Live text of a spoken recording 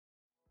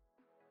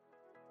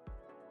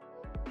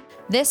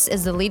This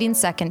is the Leading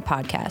Second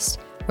podcast,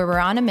 where we're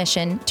on a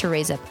mission to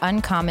raise up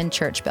uncommon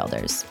church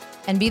builders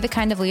and be the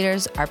kind of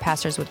leaders our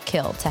pastors would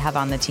kill to have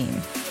on the team.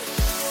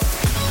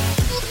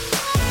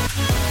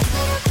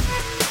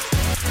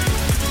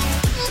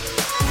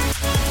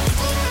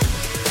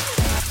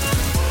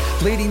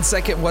 Leading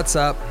Second, what's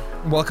up?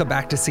 Welcome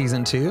back to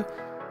season 2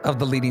 of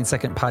the Leading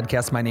Second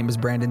podcast. My name is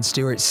Brandon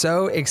Stewart.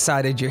 So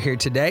excited you're here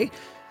today.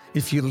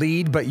 If you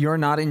lead, but you're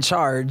not in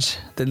charge,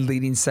 then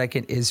Leading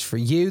Second is for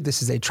you.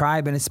 This is a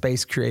tribe and a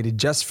space created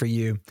just for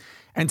you.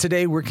 And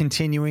today we're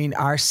continuing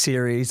our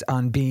series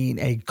on being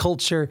a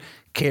culture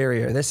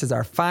carrier. This is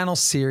our final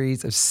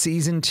series of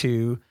season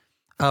 2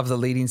 of the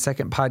Leading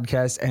Second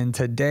podcast. And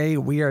today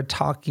we are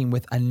talking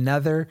with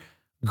another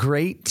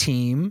great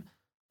team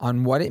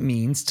on what it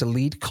means to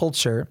lead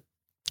culture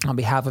on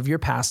behalf of your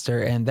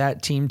pastor. And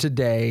that team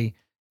today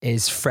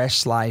is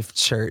Fresh Life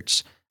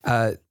Church.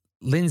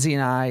 Lindsay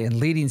and I and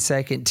Leading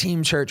Second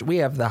Team Church, we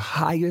have the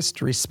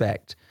highest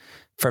respect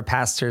for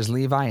pastors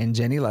Levi and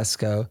Jenny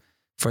Lesko,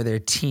 for their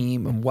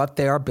team and what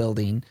they are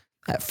building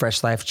at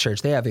Fresh Life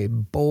Church. They have a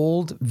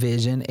bold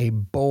vision, a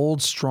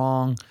bold,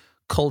 strong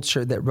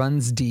culture that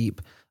runs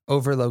deep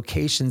over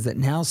locations that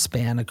now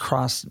span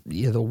across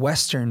the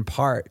western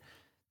part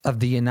of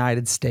the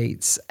United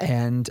States.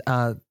 And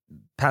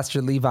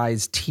Pastor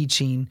Levi's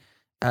teaching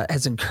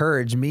has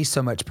encouraged me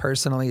so much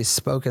personally, has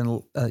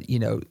spoken,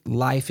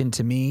 life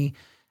into me.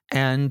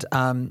 And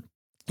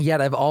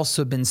yet I've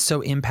also been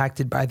so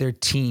impacted by their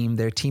team.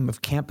 Their team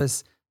of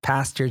campus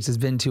pastors has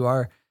been to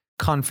our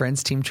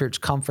conference, Team Church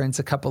Conference,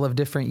 a couple of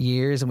different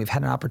years. And we've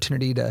had an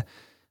opportunity to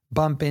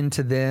bump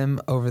into them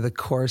over the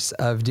course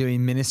of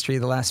doing ministry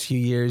the last few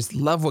years.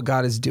 Love what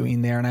God is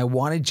doing there. And I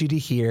wanted you to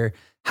hear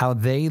how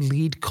they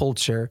lead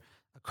culture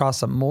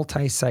across a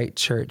multi-site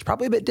church,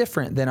 probably a bit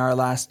different than our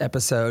last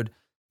episode,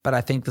 but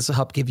I think this will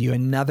help give you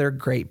another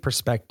great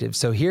perspective.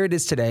 So here it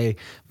is today,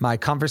 my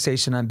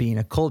conversation on being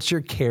a culture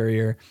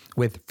carrier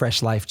with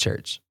Fresh Life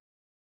Church.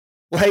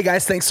 Well, hey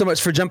guys, thanks so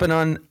much for jumping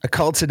on a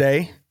call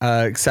today.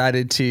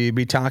 Excited to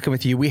be talking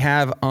with you. We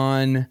have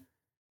on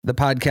the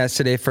podcast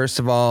today, first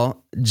of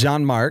all,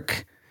 John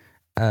Mark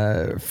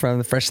from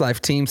the Fresh Life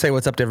team. Say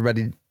what's up to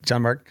everybody,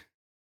 John Mark.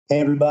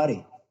 Hey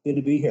everybody, good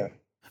to be here.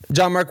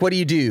 John Mark, what do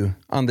you do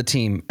on the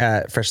team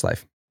at Fresh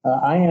Life?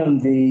 I am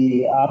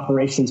the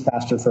operations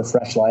pastor for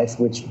Fresh Life,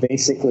 which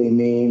basically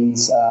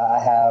means I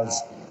have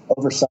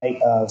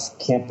oversight of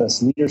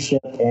campus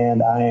leadership,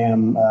 and I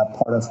am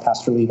part of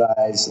Pastor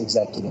Levi's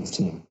executive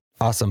team.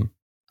 Awesome.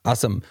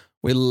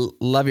 We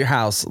love your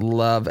house.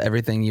 Love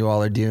everything you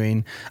all are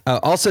doing.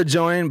 Also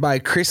joined by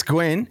Chris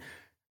Gwynn.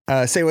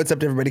 Say what's up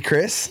to everybody,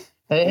 Chris.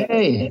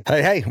 Hey.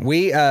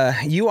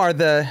 You are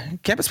the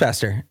campus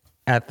pastor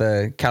at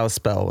the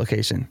Kalispell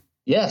location.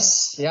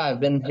 Yes. Yeah, I've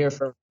been here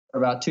for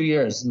about 2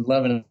 years and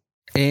loving it.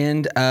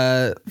 And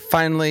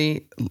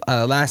finally,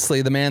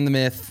 lastly, the man, the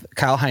myth,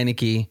 Kyle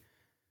Heineke.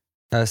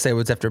 Say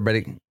what's up to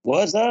everybody.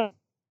 What's up?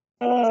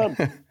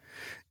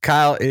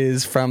 Kyle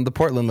is from the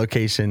Portland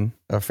location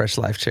of Fresh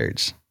Life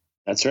Church.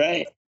 That's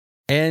right.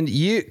 And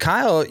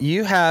Kyle,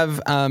 you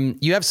have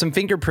some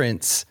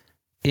fingerprints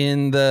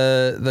in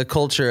the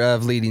culture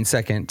of Leading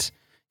Second.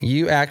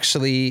 You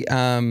actually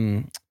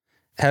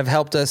have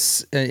helped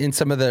us in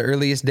some of the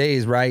earliest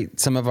days write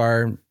some of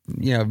our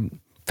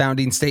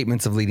founding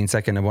statements of Leading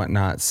Second and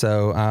whatnot.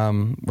 So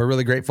we're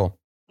really grateful.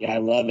 Yeah, I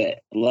love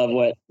it. I love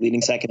what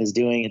Leading Second is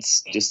doing.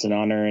 It's just an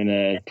honor and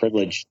a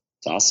privilege.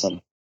 It's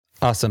awesome.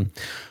 Awesome.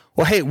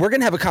 Well, hey, we're going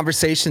to have a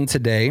conversation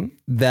today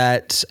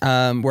that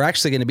we're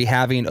actually going to be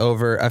having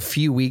over a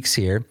few weeks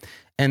here,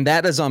 and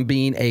that is on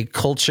being a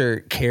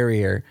culture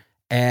carrier.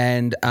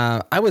 And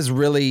I was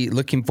really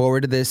looking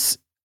forward to this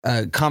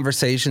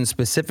conversation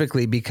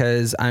specifically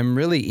because I'm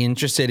really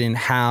interested in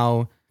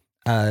how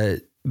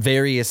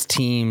various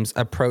teams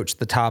approach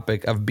the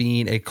topic of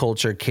being a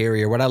culture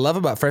carrier. What I love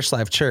about Fresh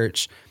Life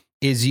Church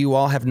is you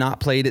all have not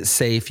played it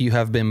safe. You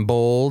have been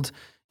bold.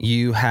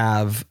 You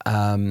have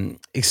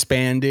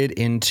expanded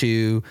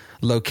into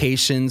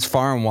locations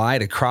far and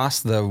wide across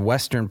the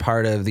western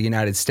part of the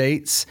United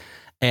States.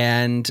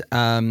 And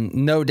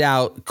no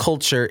doubt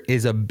culture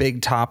is a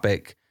big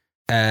topic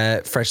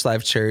at Fresh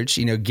Life Church,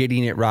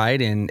 getting it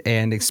right and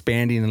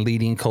expanding and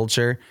leading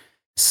culture.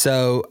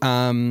 So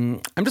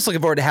I'm just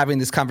looking forward to having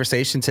this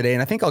conversation today.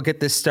 And I think I'll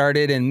get this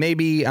started, and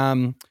maybe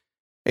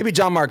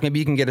John Mark, maybe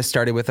you can get us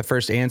started with the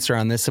first answer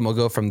on this and we'll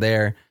go from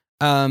there.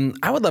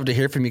 I would love to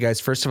hear from you guys,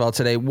 first of all,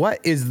 today. What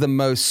is the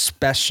most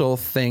special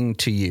thing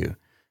to you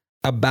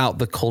about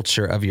the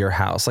culture of your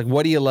house? Like,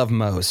 what do you love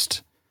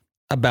most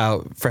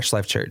about Fresh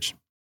Life Church?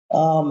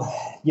 I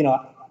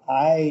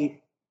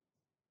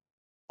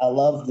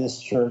love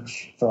this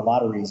church for a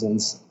lot of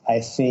reasons. I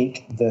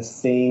think the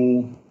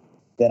thing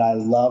that I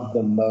love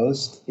the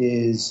most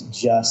is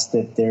just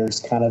that there's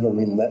kind of a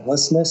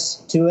relentlessness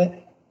to it.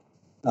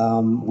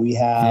 We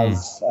have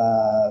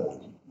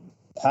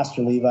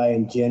Pastor Levi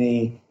and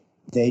Jenny.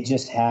 They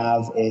just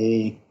have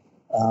a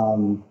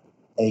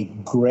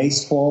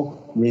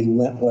graceful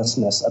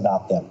relentlessness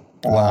about them.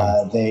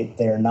 Wow.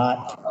 They're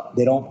not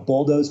don't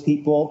bulldoze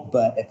people,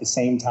 but at the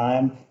same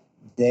time,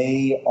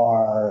 they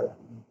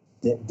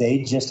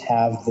just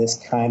have this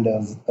kind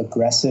of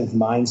aggressive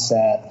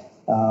mindset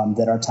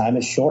that our time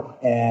is short,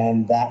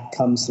 and that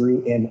comes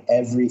through in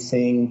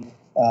everything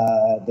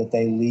that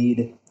they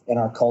lead in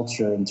our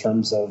culture in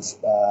terms of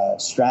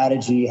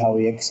strategy, how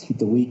we execute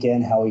the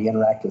weekend, how we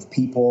interact with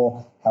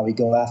people, how we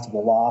go after the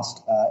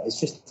lost. It's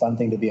just a fun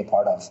thing to be a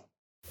part of.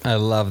 I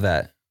love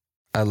that.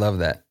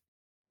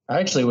 I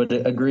actually would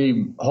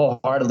agree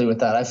wholeheartedly with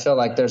that. I feel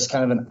like there's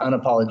kind of an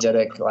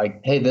unapologetic,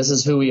 like, hey, this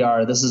is who we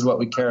are. This is what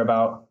we care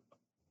about.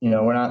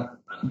 We're not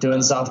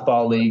doing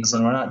softball leagues,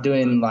 and we're not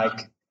doing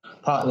like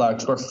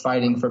potlucks. We're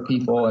fighting for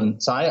people.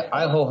 And so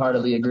I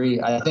wholeheartedly agree.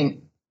 I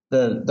think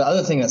the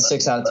other thing that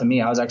sticks out to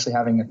me, I was actually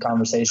having a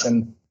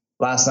conversation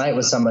last night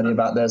with somebody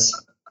about this,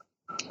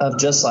 of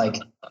just like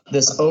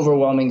this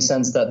overwhelming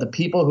sense that the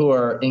people who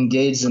are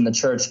engaged in the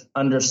church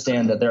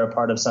understand that they're a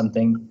part of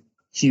something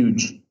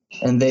huge.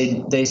 And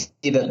they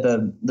see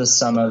that the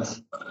sum of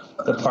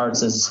the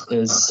parts is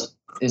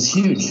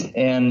huge.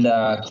 And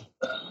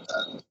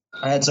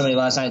I had somebody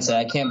last night say,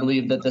 I can't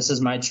believe that this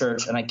is my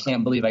church, and I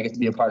can't believe I get to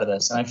be a part of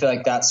this. And I feel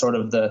like that's sort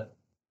of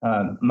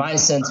my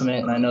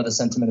sentiment, and I know the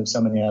sentiment of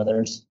so many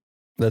others.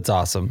 That's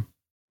awesome.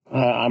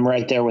 I'm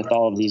right there with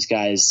all of these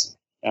guys.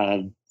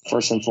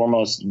 First and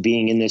foremost,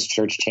 being in this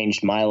church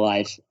changed my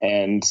life,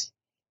 and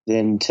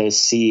then to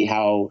see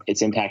how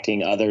it's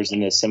impacting others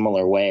in a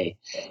similar way,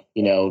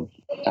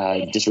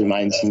 just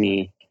reminds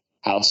me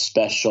how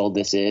special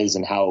this is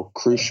and how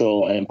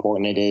crucial and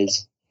important it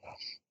is.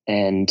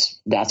 And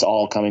that's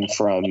all coming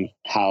from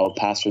how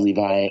Pastor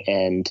Levi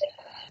and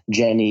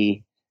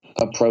Jenny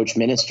approach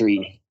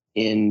ministry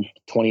in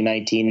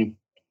 2019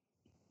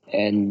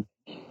 and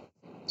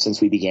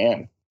since we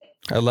began.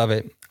 I love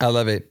it.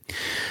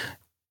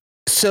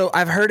 So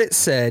I've heard it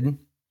said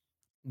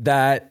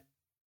that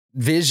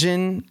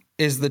vision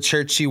is the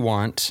church you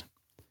want,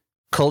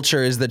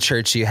 culture is the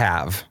church you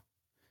have.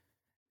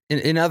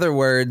 In other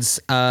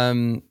words,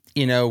 we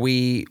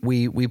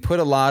put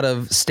a lot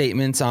of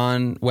statements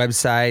on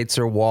websites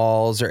or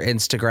walls or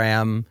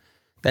Instagram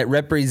that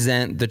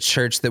represent the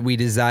church that we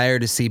desire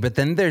to see. But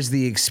then there's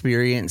the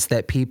experience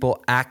that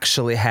people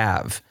actually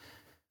have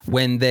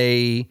when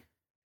they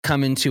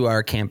come into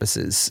our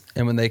campuses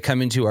and when they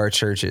come into our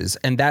churches.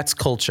 And that's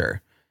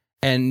culture.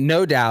 And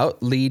no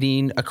doubt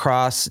leading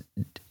across,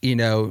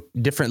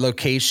 different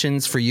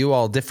locations for you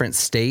all, different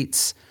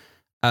states,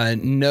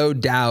 no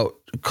doubt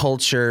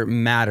culture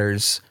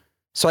matters.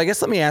 So I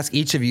guess let me ask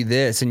each of you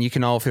this, and you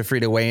can all feel free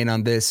to weigh in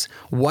on this.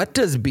 What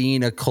does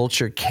being a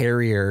culture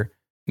carrier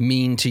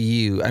mean to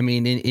you? I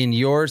mean, in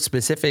your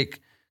specific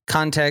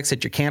context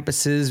at your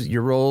campuses,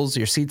 your roles,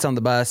 your seats on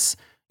the bus,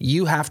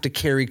 you have to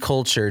carry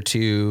culture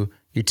to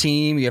your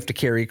team. You have to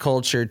carry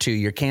culture to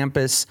your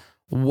campus.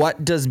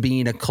 What does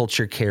being a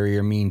culture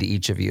carrier mean to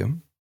each of you?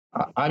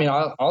 I mean,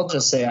 I'll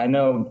just say, I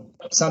know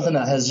something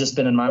that has just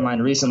been in my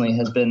mind recently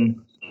has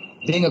been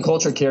being a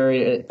culture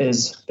carrier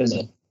is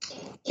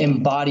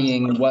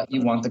embodying what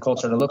you want the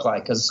culture to look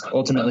like. Because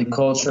ultimately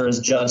culture is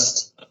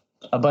just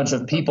a bunch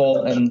of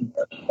people and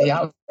the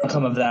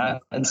outcome of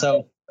that. And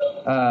so,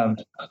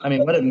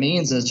 what it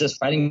means is just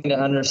fighting to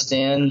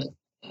understand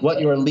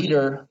what your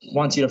leader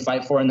wants you to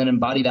fight for and then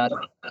embody that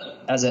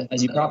as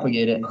you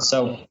propagate it.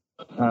 So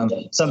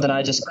something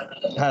I just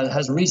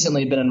has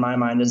recently been in my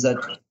mind is that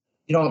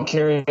you don't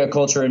carry a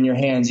culture in your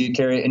hands, you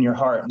carry it in your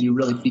heart. You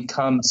really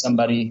become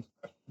somebody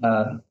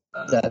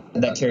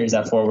that carries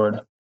that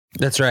forward.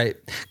 That's right.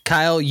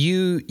 Kyle,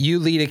 you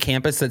lead a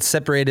campus that's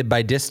separated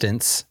by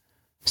distance.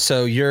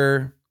 So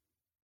you're,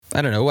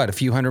 a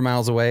few hundred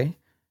miles away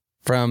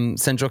from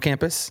Central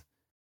Campus?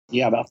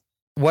 Yeah, about.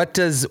 What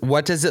does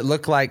it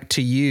look like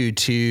to you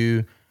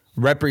to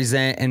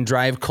represent and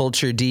drive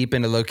culture deep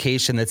in a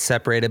location that's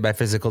separated by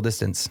physical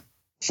distance?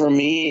 For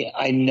me,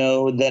 I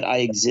know that I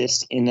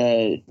exist in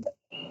an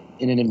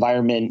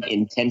environment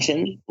in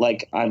tension.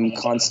 Like I'm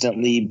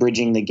constantly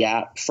bridging the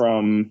gap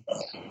from,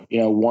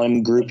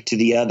 one group to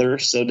the other,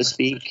 so to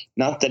speak.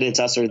 Not that it's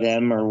us or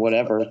them or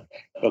whatever,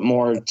 but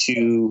more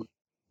to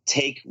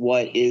take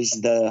what is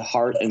the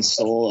heart and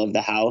soul of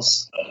the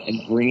house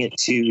and bring it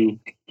to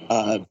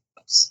a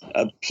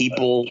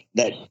people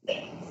that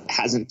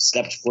hasn't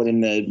stepped foot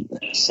in the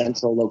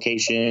central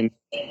location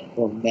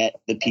or met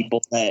the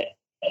people that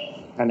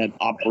kind of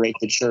operate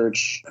the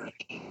church.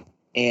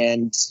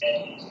 And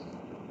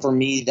for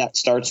me, that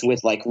starts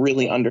with like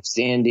really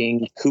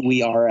understanding who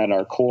we are at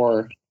our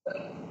core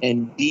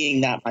and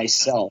being that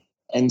myself.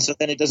 And so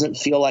then it doesn't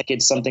feel like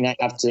it's something I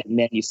have to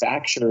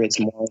manufacture. It's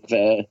more of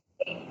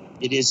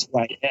it is who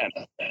I am.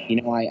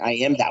 I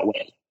am that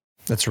way.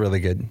 That's really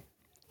good.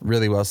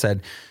 Really well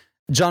said.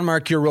 John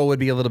Mark, your role would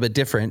be a little bit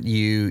different.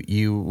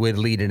 You would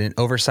lead in an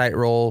oversight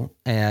role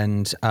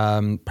and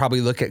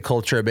probably look at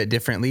culture a bit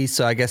differently.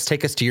 So I guess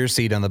take us to your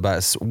seat on the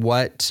bus.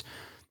 What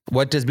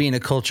does being a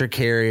culture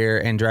carrier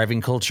and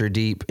driving culture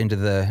deep into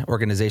the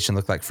organization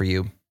look like for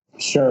you?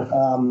 Sure.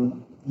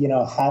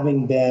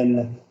 Having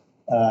been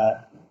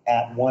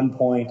at one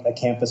point a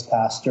campus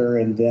pastor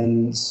and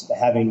then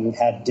having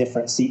had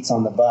different seats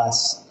on the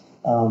bus,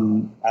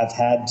 I've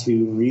had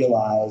to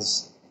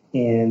realize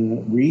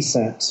in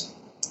recent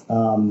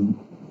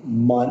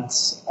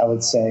months, I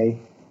would say,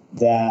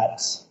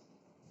 that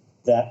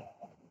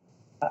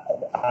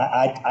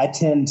I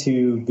tend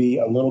to be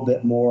a little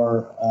bit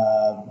more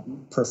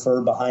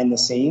prefer behind the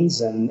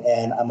scenes, and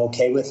I'm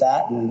okay with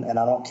that, and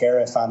I don't care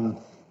if I'm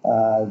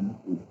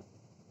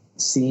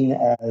seen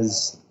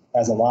as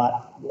a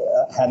lot,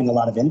 having a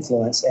lot of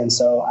influence. And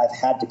so I've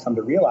had to come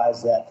to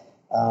realize that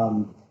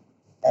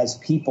as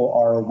people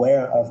are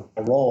aware of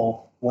my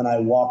role, when I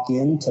walk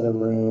into the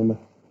room,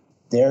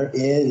 there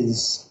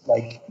is,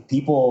 like,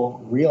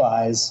 people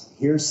realize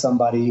here's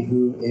somebody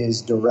who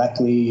is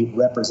directly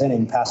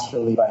representing Pastor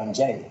Levi and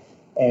Jenny.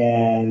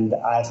 And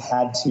I've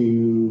had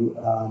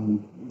to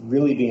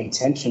really be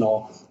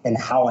intentional in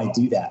how I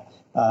do that.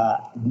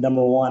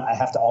 Number one, I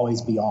have to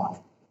always be on.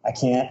 I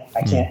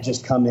can't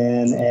just come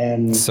in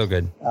and so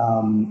good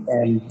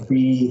and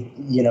be,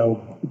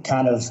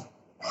 kind of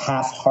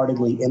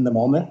half-heartedly in the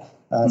moment.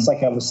 It's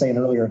like I was saying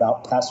earlier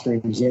about Pastor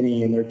and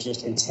Jenny and their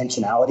just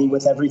intentionality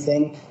with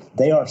everything.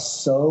 They are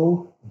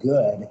so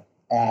good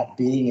at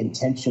being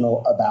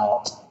intentional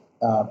about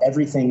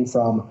everything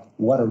from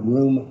what a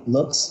room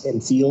looks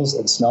and feels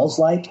and smells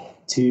like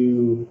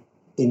to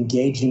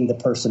engaging the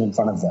person in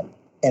front of them.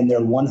 And they're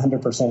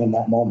 100% in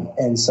that moment.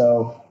 And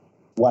so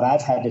what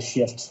I've had to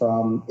shift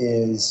from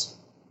is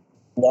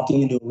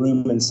walking into a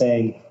room and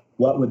saying,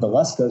 what would the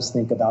Luskos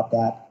think about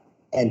that?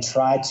 And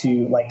try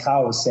to, like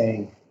Kyle was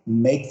saying,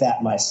 make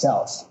that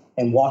myself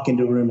and walk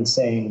into a room and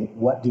saying,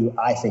 what do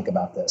I think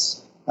about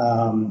this?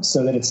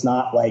 So that it's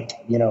not like,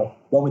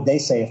 what would they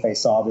say if they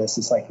saw this?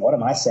 It's like, what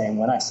am I saying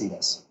when I see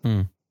this?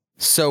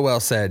 So well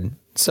said.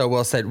 So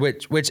well said,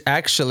 which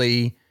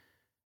actually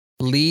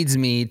leads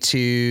me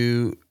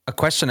to a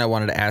question I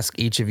wanted to ask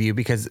each of you,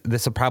 because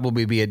this will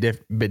probably be a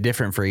bit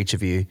different for each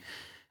of you.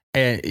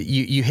 And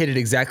you hit it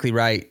exactly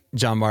right,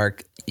 John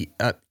Mark.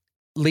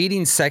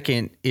 Leading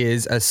second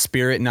is a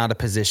spirit, not a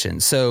position.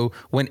 So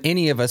when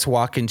any of us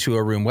walk into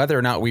a room, whether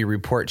or not we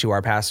report to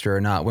our pastor or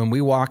not, when we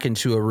walk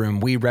into a room,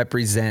 we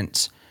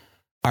represent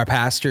our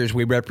pastors,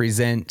 we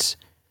represent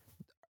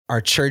our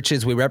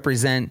churches, we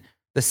represent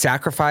the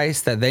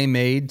sacrifice that they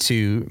made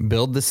to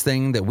build this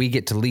thing that we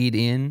get to lead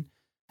in.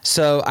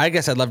 So I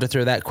guess I'd love to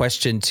throw that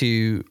question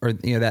to, or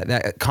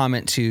that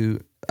comment to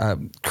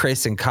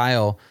Chris and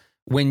Kyle.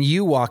 When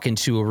you walk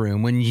into a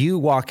room, when you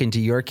walk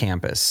into your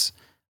campus,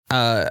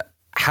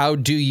 how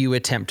do you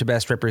attempt to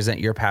best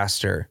represent your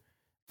pastor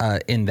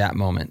in that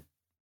moment?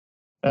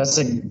 That's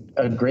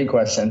a great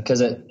question,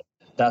 because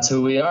that's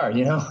who we are,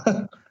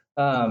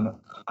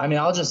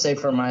 I'll just say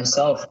for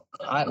myself,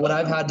 what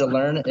I've had to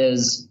learn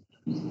is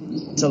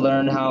to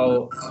learn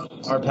how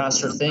our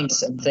pastor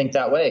thinks and think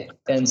that way.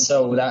 And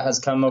so that has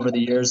come over the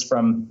years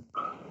from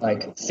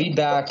like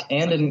feedback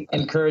and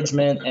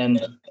encouragement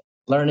and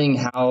learning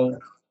how,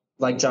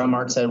 like John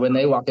Mark said, when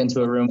they walk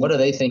into a room, what are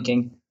they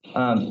thinking?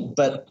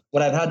 But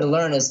what I've had to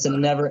learn is to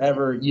never,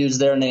 ever use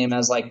their name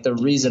as like the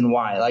reason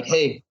why. Like,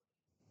 hey,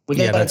 we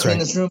got to clean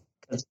this room.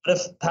 What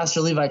if Pastor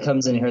Levi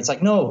comes in here? It's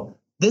like, no,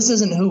 this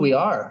isn't who we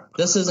are.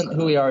 This isn't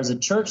who we are as a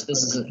church.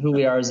 This isn't who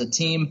we are as a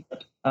team.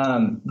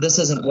 This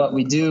isn't what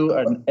we do.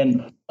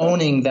 And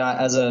owning that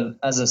as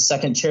a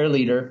second chair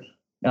leader,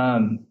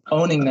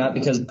 owning that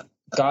because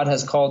God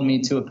has called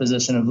me to a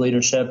position of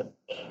leadership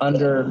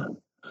under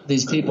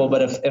these people.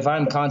 But if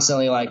I'm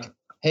constantly like,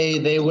 hey,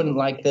 they wouldn't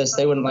like this,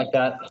 they wouldn't like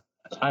that,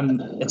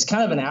 it's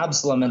kind of an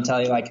Absalom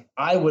mentality. Like,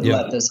 I would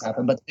let this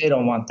happen, but they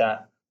don't want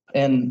that.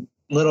 And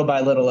little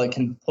by little, it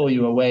can pull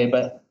you away.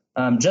 But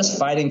just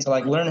fighting to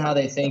like learn how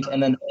they think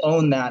and then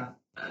own that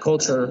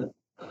culture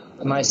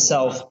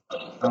myself.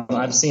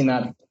 I've seen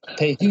that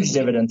pay huge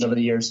dividends over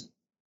the years.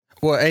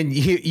 Well, and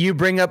you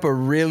bring up a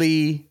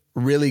really,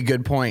 really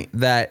good point.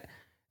 That,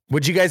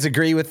 would you guys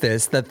agree with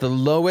this, that the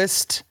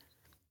lowest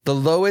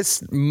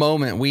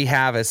moment we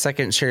have as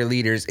second chair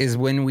leaders is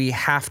when we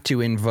have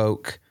to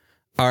invoke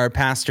our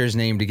pastor's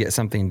name to get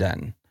something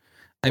done?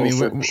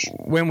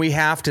 When we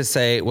have to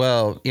say,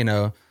 well,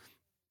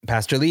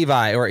 Pastor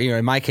Levi, or,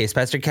 in my case,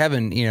 Pastor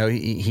Kevin,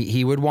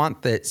 he would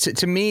want that.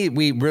 To me,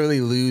 we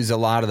really lose a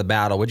lot of the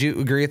battle. Would you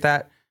agree with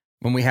that?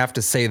 When we have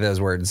to say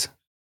those words?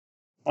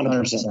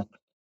 100%.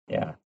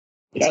 Yeah.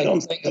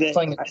 It's like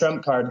playing a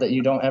trump card that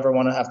you don't ever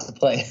want to have to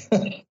play.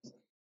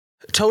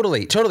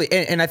 Totally.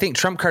 And I think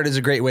trump card is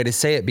a great way to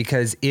say it,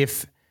 because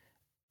if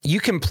you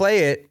can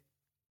play it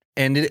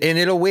and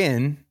it'll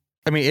win,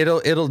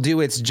 it'll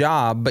do its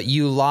job, but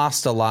you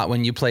lost a lot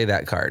when you play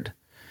that card.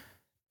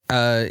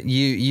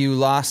 You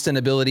lost an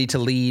ability to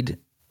lead,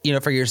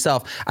 for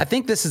yourself. I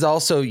think this is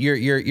also,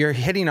 you're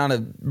hitting on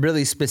a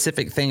really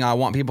specific thing I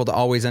want people to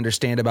always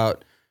understand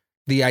about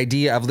the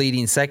idea of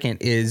leading second.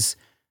 Is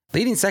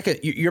leading second,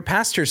 your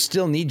pastors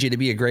still need you to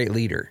be a great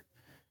leader.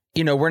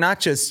 We're not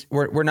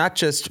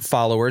just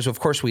followers. Of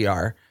course we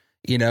are.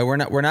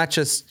 We're not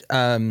just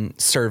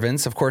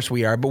servants. Of course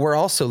we are, but we're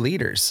also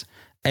leaders.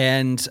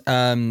 And,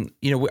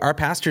 our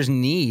pastors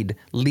need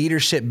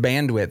leadership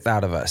bandwidth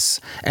out of us,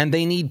 and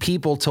they need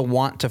people to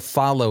want to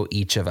follow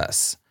each of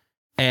us.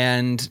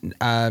 And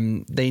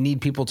they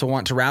need people to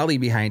want to rally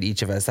behind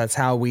each of us. That's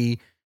how we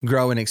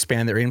grow and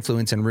expand their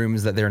influence in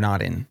rooms that they're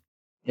not in.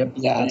 Yep.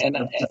 Yeah.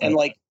 And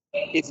like,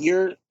 if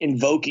you're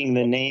invoking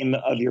the name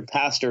of your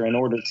pastor in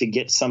order to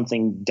get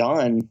something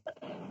done,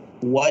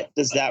 what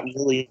does that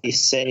really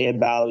say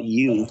about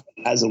you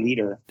as a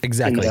leader?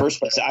 Exactly. In the first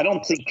place? I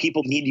don't think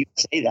people need you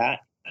to say that.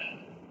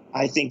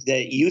 I think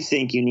that you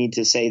think you need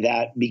to say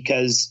that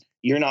because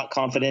you're not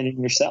confident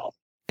in yourself.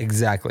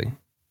 Exactly.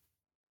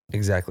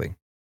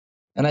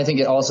 And I think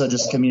it also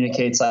just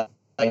communicates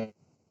like,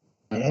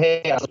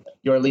 hey,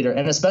 you're a leader.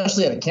 And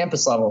especially at a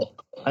campus level.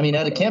 I mean,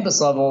 at a campus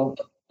level,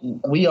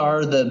 we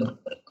are the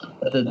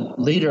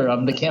leader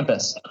of the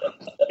campus.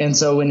 And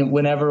so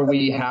whenever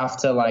we have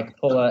to like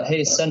pull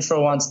hey,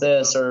 Central wants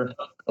this or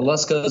the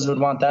Luscos would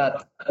want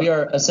that, we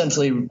are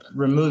essentially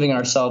removing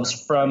ourselves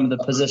from the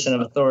position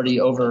of authority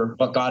over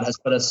what God has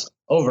put us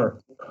over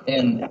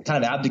and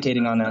kind of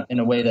abdicating on that in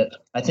a way that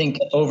I think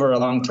over a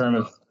long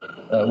term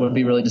would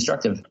be really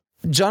destructive.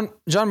 John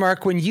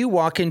Mark, when you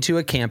walk into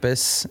a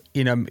campus,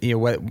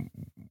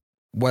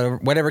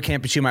 whatever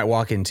campus you might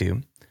walk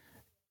into,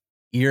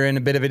 you're in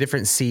a bit of a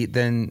different seat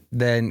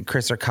than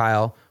Chris or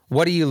Kyle.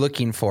 What are you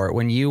looking for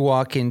when you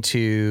walk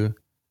into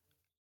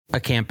a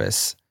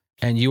campus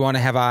and you want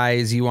to have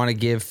eyes, you want to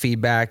give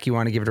feedback, you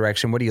want to give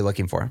direction? What are you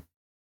looking for?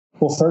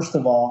 Well, first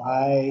of all,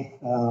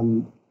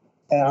 and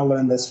I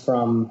learned this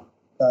from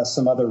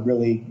some other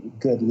really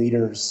good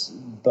leaders,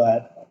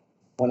 but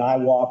when I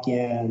walk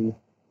in,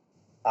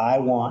 I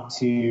want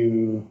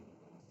to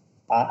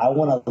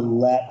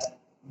let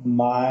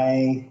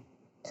my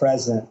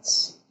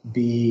presence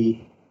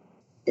be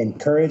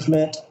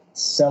encouragement,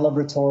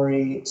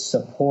 celebratory,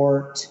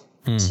 support,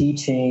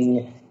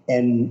 teaching,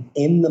 and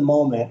in the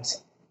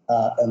moment,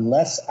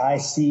 unless I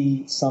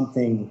see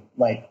something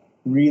like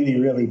really,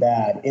 really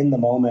bad in the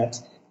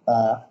moment,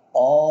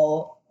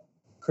 all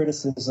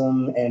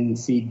criticism and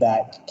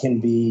feedback can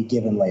be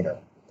given later.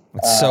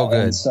 That's so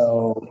good. And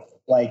so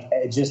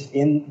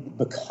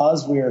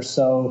because we have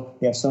so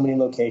many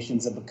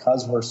locations, and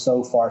because we're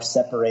so far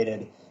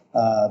separated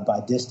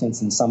by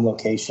distance in some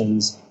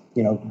locations,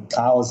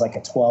 Kyle is like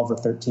a 12 or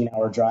 13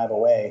 hour drive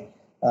away.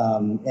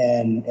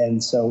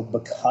 And so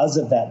because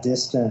of that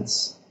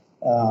distance,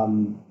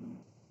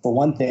 for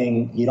one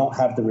thing, you don't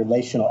have the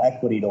relational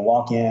equity to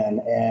walk in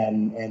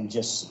and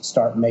just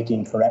start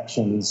making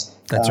corrections.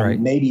 That's right.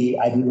 Maybe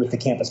I do with the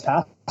campus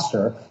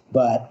pastor,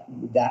 but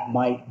that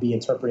might be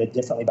interpreted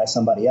differently by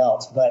somebody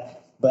else.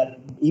 But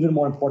even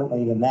more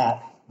importantly than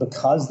that,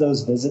 because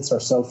those visits are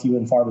so few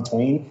and far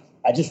between,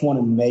 I just want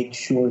to make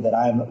sure that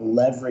I'm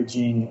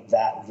leveraging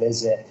that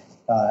visit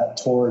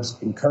towards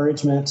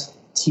encouragement,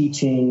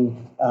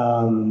 teaching,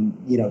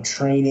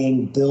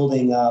 training,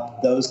 building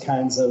up, those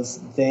kinds of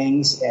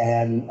things.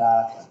 And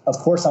of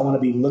course, I want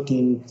to be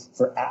looking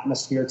for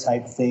atmosphere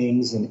type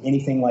things and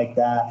anything like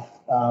that.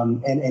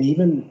 And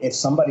even if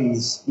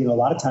somebody's, a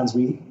lot of times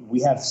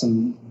we have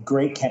some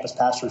great campus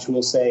pastors who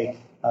will say,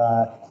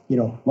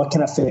 what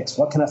can I fix?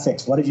 What can I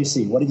fix? What did you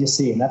see? What did you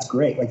see? And that's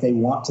great. Like they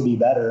want to be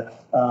better.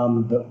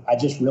 But I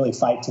just really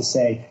fight to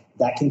say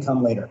that can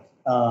come later.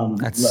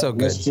 So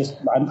good.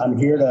 I'm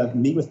here to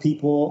meet with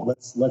people.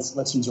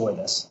 Let's enjoy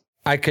this.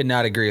 I could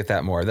not agree with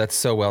that more. That's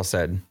so well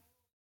said.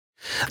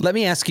 Let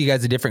me ask you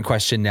guys a different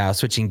question now,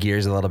 switching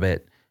gears a little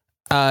bit.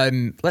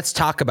 Let's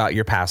talk about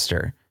your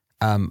pastor.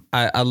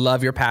 I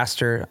love your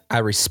pastor. I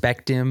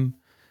respect him,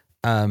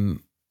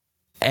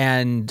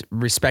 and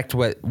respect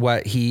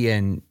what he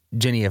and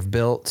Jenny have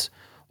built.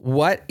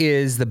 What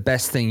is the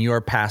best thing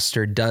your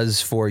pastor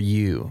does for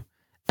you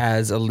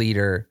as a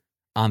leader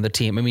on the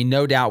team? I mean,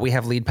 no doubt we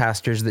have lead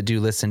pastors that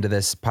do listen to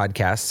this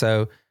podcast.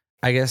 So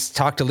I guess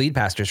talk to lead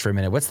pastors for a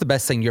minute. What's the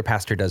best thing your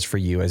pastor does for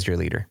you as your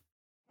leader?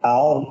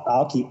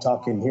 I'll keep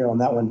talking here on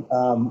that one.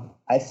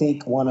 I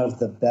think one of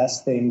the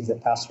best things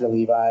that Pastor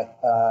Levi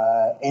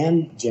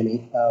and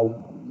Jenny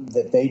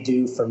that they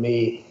do for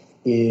me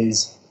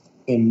is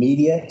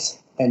immediate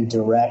and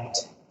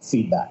direct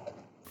feedback.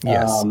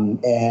 Yes.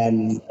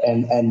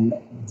 And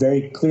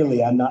very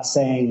clearly, I'm not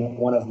saying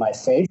one of my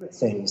favorite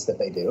things that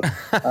they do,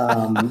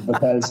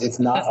 because it's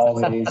not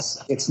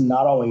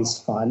always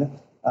fun.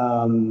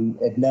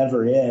 It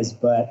never is,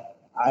 but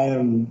I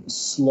am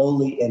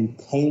slowly and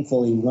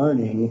painfully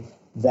learning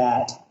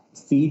that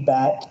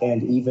feedback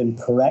and even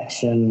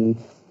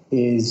correction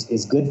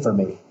is good for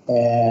me,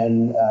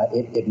 and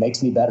it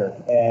makes me better.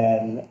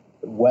 And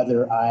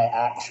whether I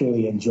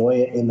actually enjoy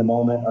it in the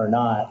moment or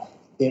not,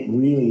 it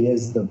really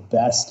is the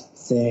best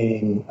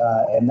thing.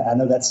 And I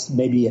know that's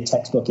maybe a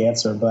textbook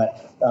answer,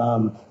 but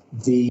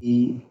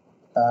the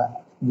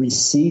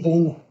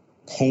receiving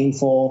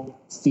painful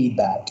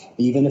feedback,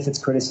 even if it's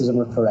criticism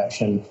or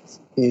correction,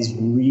 is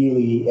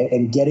really,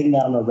 and getting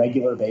that on a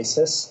regular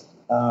basis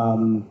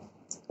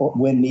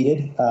when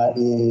needed,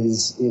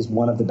 is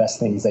one of the best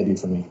things they do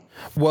for me.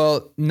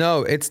 Well,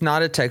 no, it's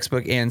not a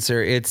textbook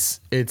answer. It's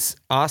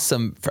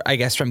awesome, I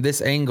guess, from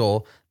this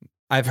angle.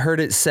 I've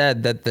heard it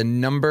said that the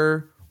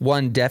number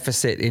one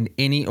deficit in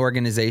any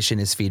organization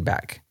is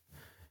feedback.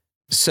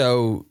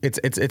 So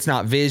it's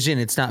not vision,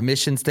 it's not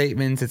mission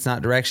statements, it's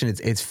not direction,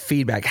 it's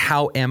feedback.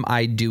 How am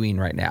I doing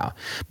right now?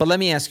 But let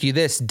me ask you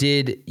this: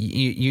 did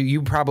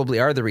you probably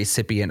are the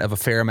recipient of a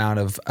fair amount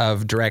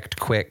of direct,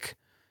 quick,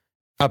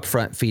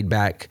 upfront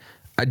feedback?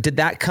 Did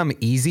that come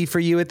easy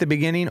for you at the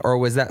beginning, or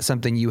was that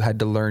something you had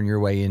to learn your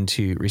way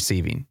into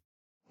receiving?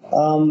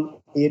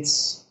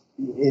 It's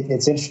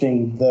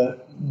interesting.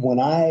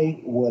 When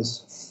I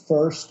was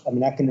first,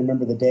 I can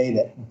remember the day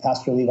that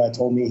Pastor Levi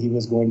told me he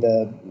was going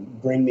to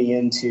bring me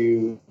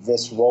into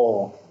this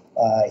role.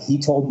 He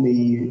told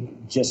me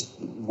just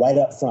right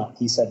up front,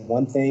 he said,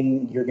 one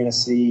thing you're going to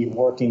see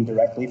working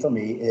directly for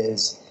me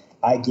is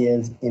I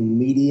give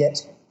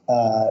immediate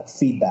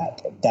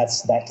feedback.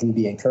 That can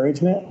be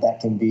encouragement,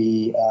 that can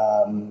be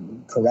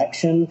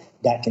correction,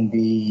 that can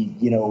be,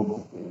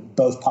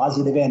 both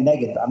positive and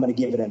negative. I'm going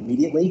to give it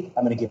immediately.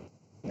 I'm going to give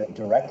it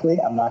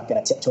directly. I'm not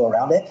going to tiptoe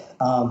around it.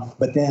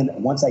 But then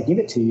once I give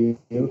it to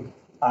you,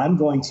 I'm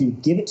going to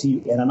give it to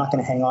you and I'm not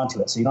going to hang on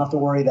to it. So you don't have to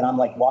worry that I'm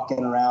like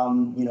walking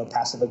around,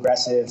 passive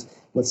aggressive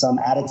with some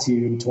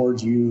attitude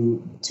towards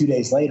you 2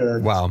 days later.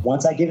 Wow.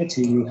 Once I give it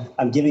to you,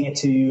 I'm giving it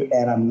to you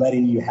and I'm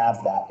letting you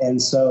have that. And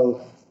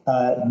so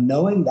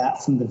knowing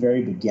that from the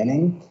very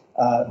beginning,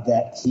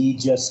 that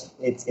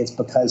it's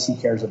because he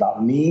cares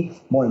about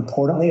me. More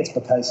importantly, it's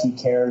because he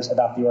cares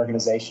about the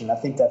organization. I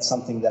think that's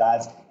something that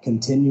I've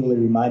continually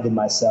reminded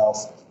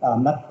myself.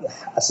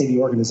 I say the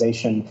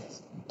organization,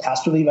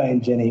 Pastor Levi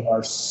and Jenny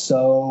are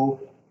so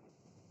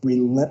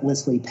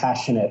relentlessly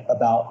passionate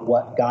about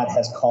what God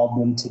has called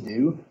them to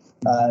do,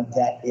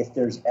 that if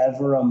there's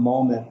ever a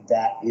moment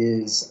that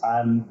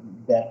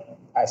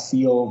I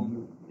feel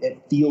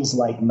it feels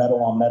like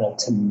metal on metal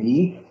to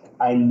me,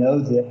 I know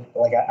that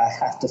I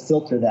have to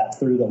filter that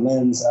through the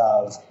lens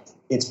of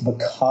it's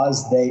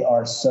because they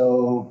are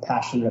so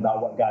passionate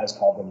about what God has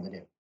called them to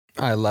do.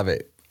 I love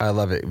it.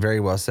 Very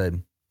well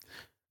said.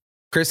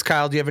 Chris,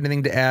 Kyle, do you have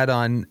anything to add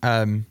on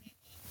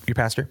your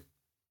pastor?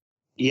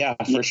 Yeah,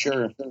 for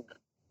sure.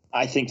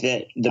 I think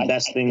that the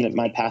best thing that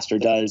my pastor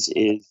does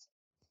is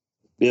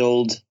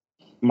build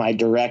my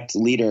direct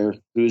leader,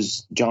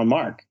 who's John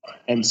Mark.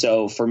 And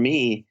so for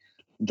me,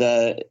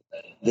 the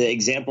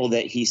example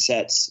that he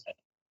sets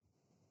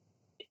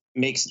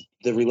makes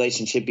the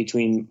relationship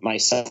between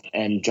myself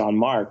and John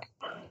Mark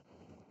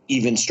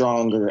even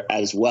stronger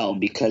as well,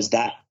 because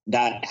that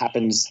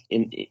happens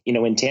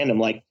in tandem.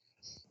 Like,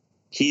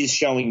 he's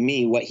showing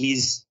me what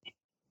he's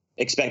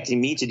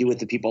expecting me to do with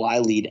the people I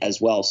lead as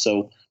well.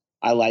 So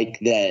I like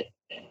that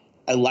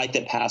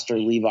Pastor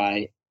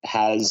Levi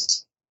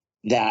has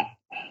that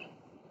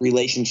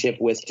relationship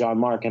with John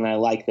Mark, and I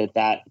like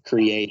that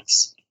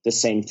creates the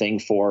same thing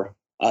for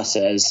us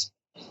as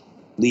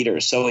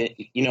leaders. So,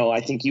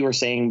 I think you were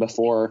saying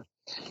before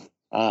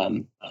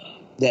that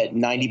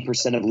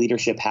 90% of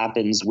leadership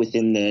happens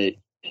within the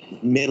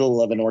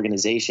middle of an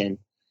organization.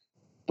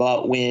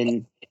 But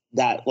when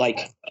that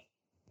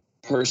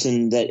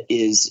person that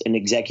is an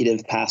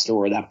executive pastor,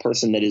 or that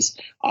person that is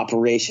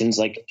operations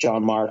like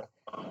John Mark,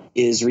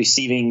 is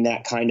receiving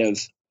that kind of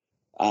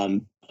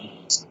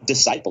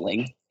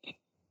discipling,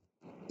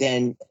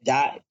 then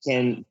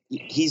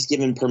he's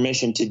given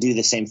permission to do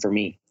the same for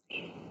me.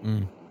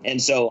 Mm.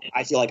 And so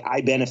I feel like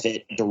I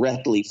benefit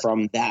directly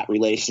from that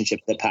relationship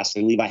that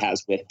Pastor Levi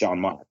has with John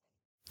Mark.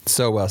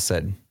 So well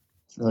said.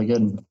 It's really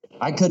good.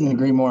 I couldn't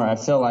agree more. I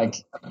feel like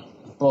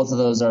both of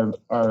those are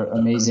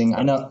amazing.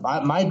 I know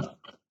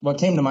what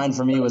came to mind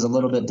for me was a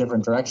little bit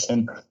different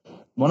direction.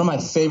 One of my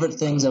favorite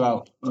things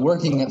about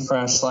working at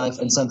Fresh Life,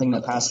 and something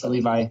that Pastor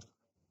Levi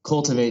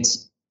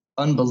cultivates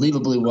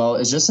unbelievably well,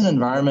 is just an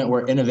environment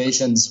where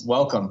innovation's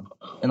welcome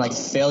and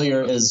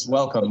failure is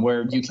welcome,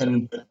 where you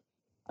can,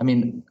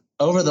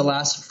 over the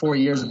last 4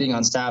 years of being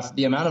on staff,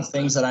 the amount of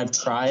things that I've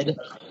tried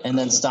and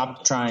then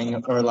stopped trying,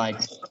 or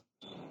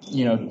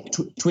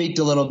tweaked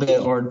a little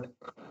bit, or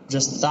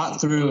just thought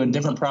through in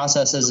different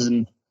processes,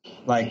 and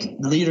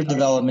leader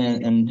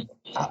development and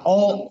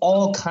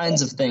all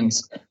kinds of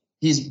things.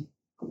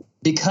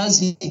 Because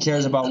he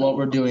cares about what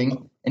we're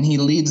doing and he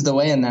leads the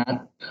way in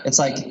that, it's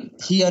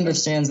he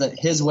understands that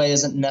his way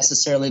isn't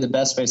necessarily the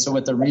best way. So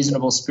with a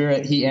reasonable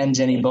spirit, he and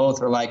Jenny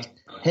both are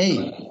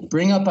hey,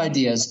 bring up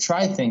ideas,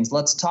 try things.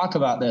 Let's talk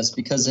about this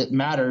because it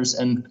matters.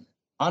 And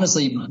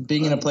honestly,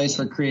 being in a place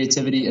where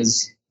creativity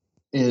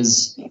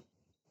is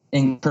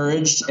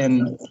encouraged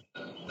and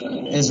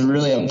is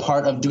really a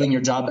part of doing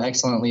your job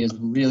excellently is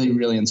really,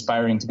 really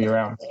inspiring to be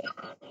around.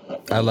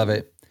 I love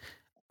it.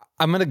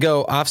 I'm going to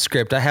go off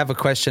script. I have a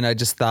question I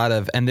just thought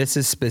of, and this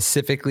is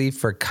specifically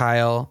for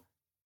Kyle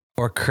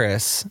or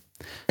Chris.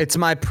 It's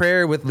my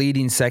prayer with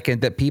Leading Second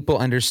that people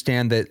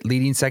understand that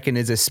Leading Second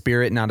is a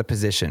spirit, not a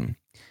position.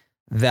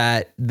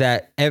 That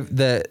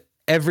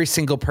every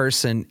single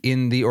person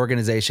in the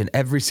organization,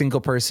 every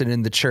single person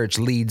in the church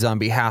leads on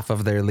behalf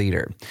of their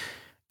leader.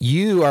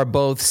 You are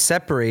both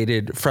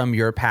separated from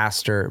your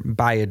pastor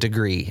by a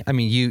degree.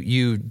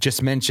 You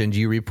just mentioned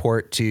you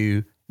report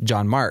to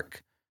John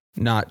Mark.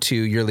 not to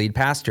your lead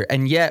pastor.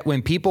 And yet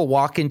when people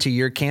walk into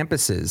your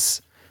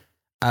campuses,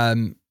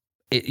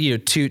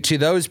 to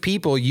those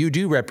people, you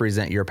do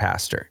represent your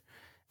pastor.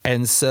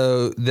 And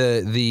so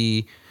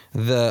the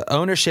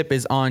ownership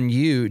is on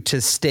you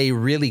to stay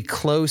really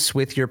close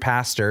with your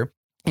pastor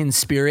in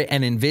spirit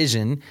and in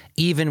vision,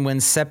 even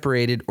when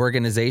separated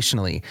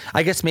organizationally.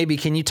 I guess maybe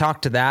can you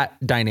talk to that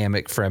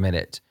dynamic for a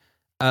minute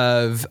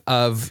of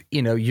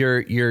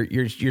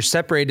you're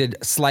separated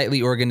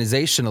slightly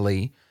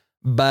organizationally,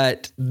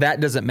 but that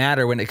doesn't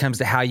matter when it comes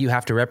to how you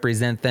have to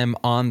represent them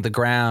on the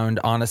ground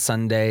on a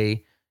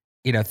Sunday,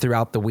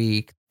 throughout the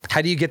week.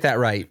 How do you get that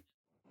right?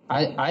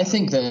 I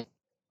think that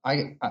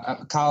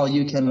Kyle,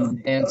 you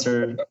can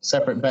answer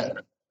separate,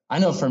 but I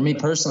know for me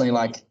personally,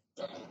 like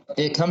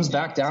it comes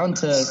back down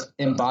to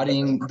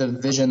embodying the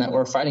vision that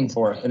we're fighting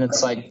for. And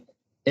it's like,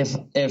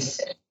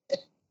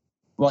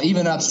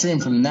 even upstream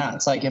from that,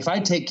 it's like, if I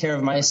take care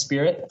of my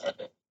spirit,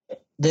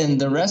 then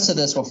the rest of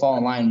this will fall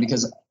in line,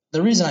 because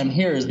the reason I'm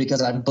here is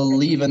because I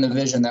believe in the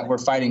vision that we're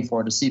fighting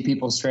for, to see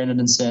people stranded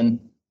in sin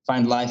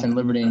find life and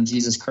liberty in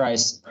Jesus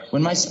Christ.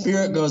 When my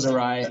spirit goes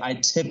awry, I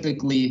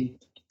typically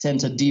tend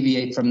to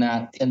deviate from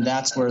that, and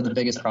that's where the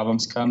biggest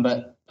problems come.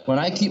 But when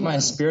I keep my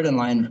spirit in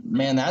line,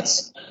 man,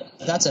 that's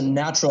a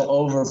natural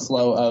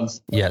overflow of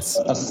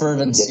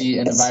fervency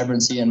and a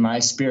vibrancy in my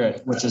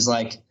spirit, which is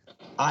like,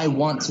 I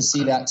want to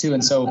see that too.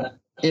 And so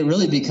it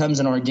really becomes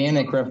an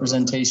organic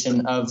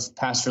representation of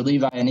Pastor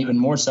Levi, and even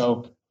more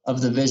so of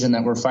the vision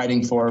that we're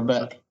fighting for.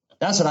 But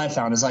that's what I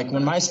found, is like,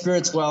 when my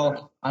spirit's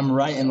well, I'm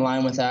right in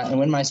line with that. And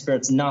when my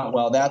spirit's not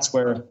well, that's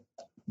where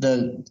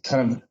the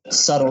kind of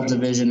subtle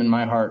division in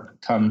my heart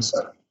comes.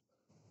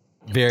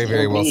 Very,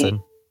 very well said.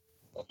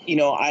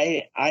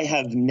 I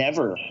have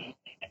never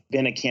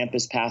been a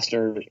campus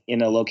pastor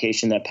in a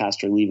location that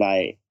Pastor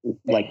Levi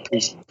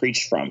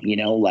preached from.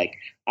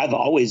 I've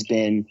always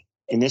been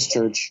in this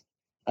church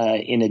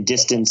in a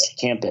distance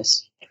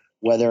campus,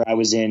 whether I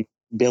was in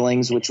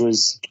Billings, which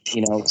was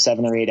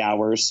 7 or 8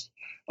 hours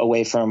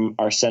away from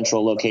our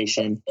central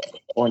location,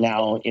 or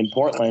now in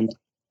Portland,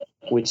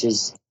 which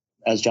is,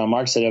 as John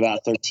Mark said,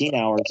 about 13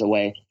 hours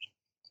away.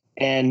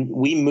 And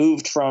we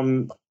moved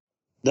from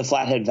the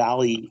Flathead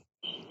Valley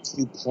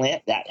to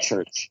plant that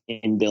church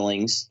in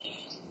Billings.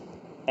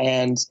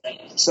 And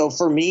so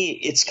for me,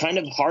 it's kind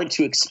of hard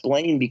to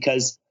explain,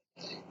 because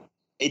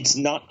it's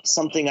not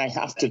something I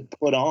have to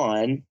put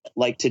on,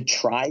 to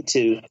try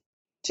to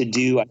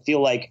do. I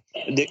feel like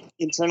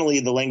internally,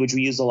 the language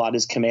we use a lot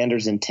is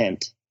commander's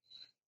intent.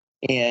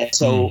 And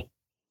so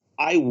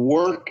I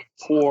work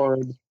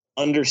toward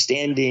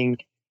understanding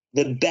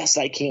the best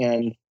I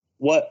can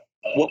what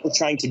we're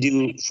trying to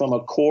do from a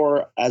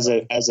core as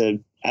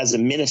a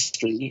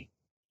ministry,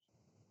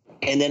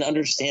 and then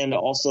understand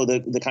also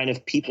the kind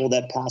of people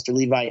that Pastor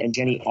Levi and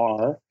Jenny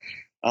are.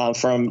 I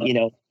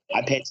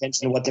pay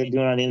attention to what they're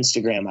doing on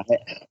Instagram.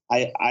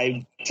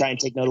 I try and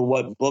take note of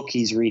what book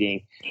he's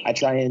reading. I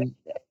try and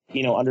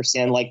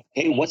understand, like,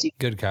 hey, what's he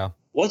good, Kyle?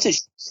 What's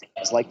his?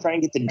 It's like, try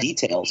and get the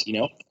details,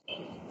 and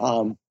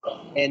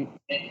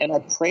I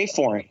pray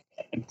for him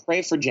and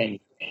pray for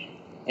Jenny.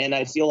 And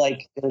I feel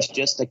like there's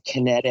just a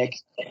kinetic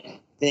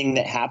thing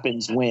that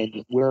happens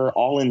when we're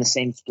all in the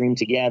same stream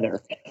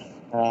together.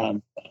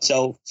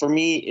 So for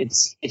me,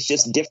 it's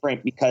just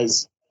different,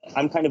 because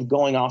I'm kind of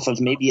going off of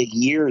maybe a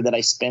year that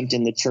I spent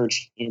in the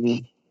church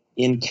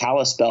in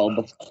Kalispell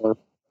before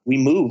we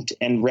moved,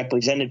 and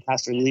represented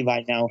Pastor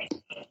Levi now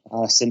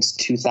since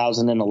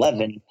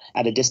 2011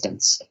 at a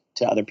distance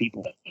to other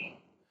people.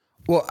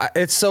 Well,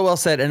 it's so well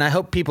said. And I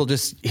hope people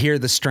just hear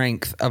the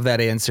strength of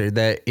that answer,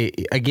 that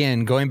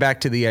again, going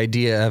back to the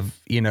idea of,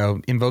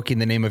 invoking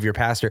the name of your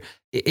pastor,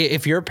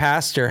 if your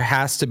pastor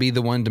has to be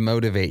the one to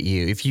motivate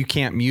you, if you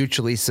can't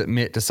mutually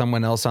submit to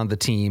someone else on the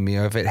team,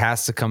 if it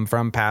has to come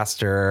from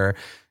pastor,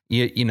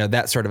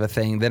 that sort of a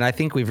thing, then I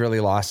think we've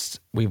really lost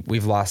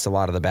a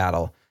lot of the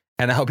battle.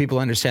 And I hope people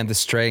understand the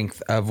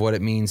strength of what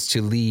it means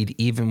to lead,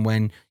 even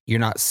when you're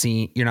not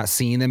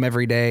seeing them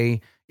every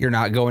day. You're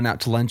not going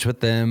out to lunch with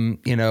them,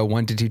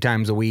 1 to 2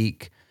 times a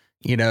week.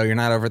 You're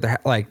not over there.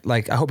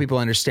 Like I hope people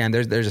understand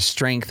there's a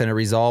strength and a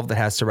resolve that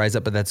has to rise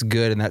up, but that's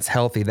good and that's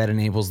healthy. That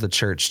enables the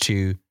church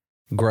to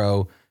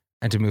grow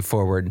and to move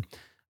forward.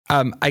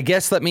 I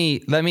guess let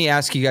me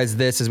ask you guys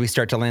this as we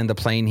start to land the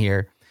plane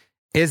here.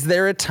 Is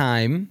there a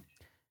time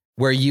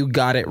where you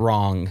got it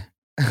wrong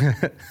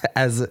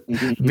as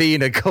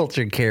being a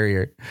culture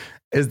carrier?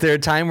 Is there a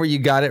time where you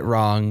got it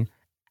wrong?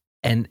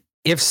 And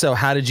if so,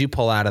 how did you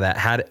pull out of that?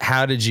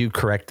 How did you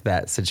correct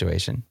that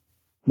situation?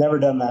 Never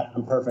done that.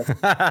 I'm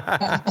perfect.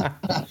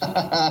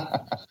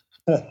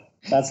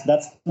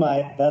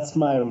 That's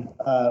my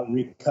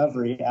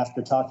recovery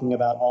after talking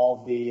about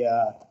all the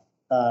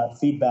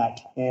feedback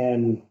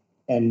and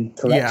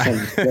correction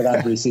that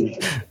I've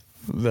received.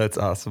 That's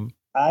awesome.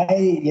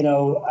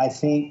 I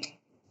think,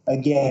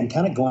 again,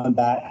 kind of going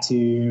back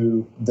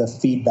to the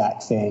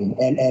feedback thing,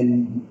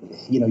 and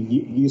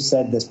you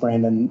said this,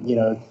 Brandon,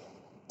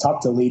 talk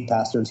to lead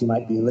pastors who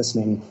might be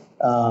listening,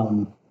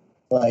 and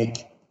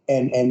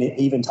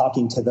even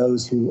talking to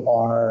those who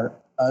are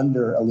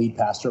under a lead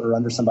pastor or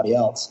under somebody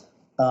else,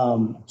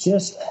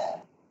 just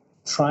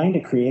trying to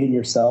create in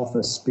yourself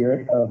a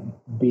spirit of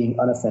being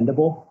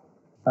unoffendable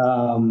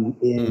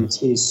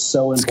is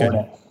so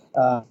important.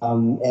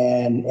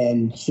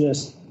 And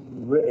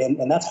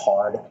that's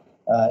hard.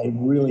 It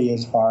really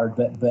is hard,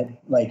 but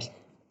like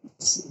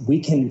we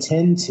can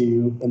tend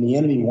to, and the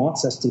enemy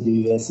wants us to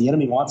do this. The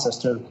enemy wants us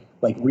to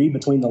like read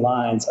between the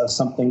lines of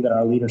something that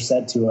our leader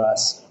said to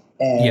us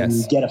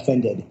and get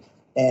offended.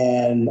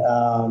 And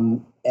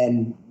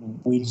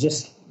we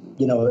just,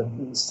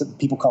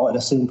 people call it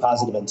assume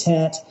positive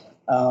intent.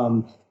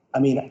 I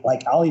mean,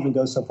 like I'll even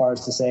go so far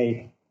as to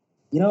say,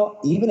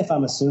 even if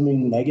I'm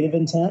assuming negative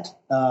intent,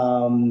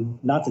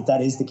 not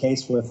that is the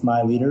case with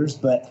my leaders,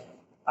 but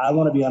I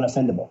want to be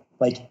unoffendable.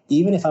 Like,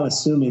 even if I'm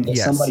assuming that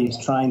somebody is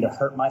trying to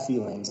hurt my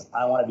feelings,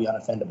 I want to be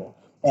unoffendable.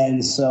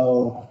 And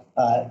so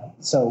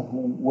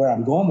where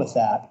I'm going with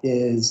that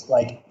is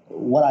like,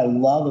 what I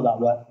love about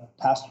what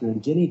Pastor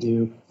and Jenny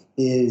do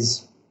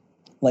is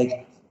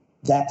like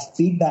that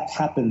feedback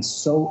happens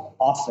so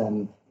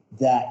often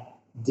that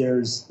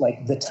there's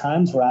like the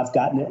times where I've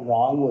gotten it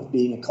wrong with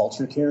being a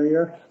culture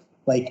carrier,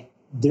 like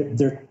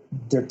they're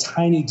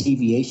tiny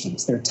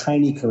deviations, they're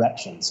tiny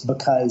corrections,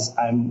 because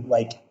I'm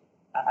like,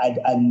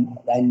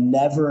 I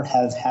never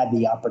have had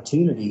the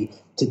opportunity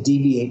to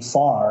deviate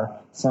far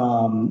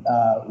from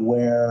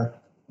where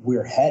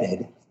we're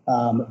headed,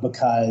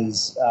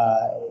 because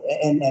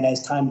and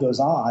as time goes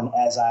on,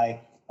 as I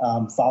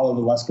follow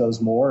the Less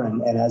Goes more,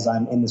 and as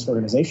I'm in this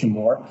organization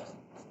more,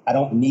 I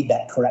don't need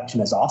that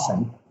correction as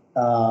often.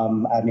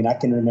 I mean, I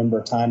can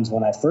remember times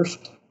when I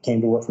first came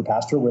to work for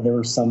Pastor where there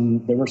were some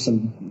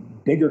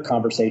bigger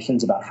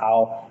conversations about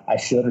how I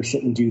should or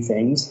shouldn't do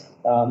things.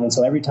 And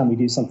so every time we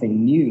do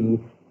something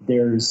new,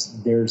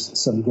 there's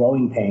some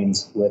growing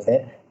pains with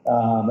it.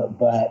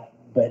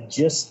 But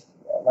just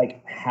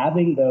like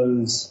having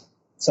those,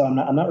 so I'm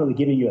not really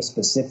giving you a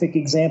specific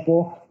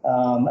example.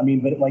 I mean,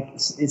 but like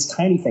it's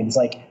tiny things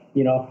like,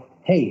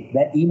 hey,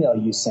 that email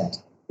you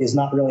sent is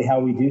not really how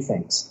we do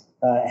things.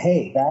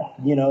 Hey,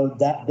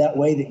 that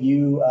way that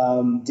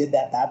you did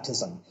that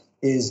baptism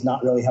is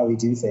not really how we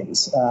do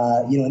things.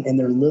 And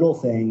they're little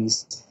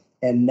things,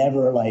 and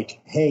never like,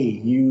 hey,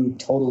 you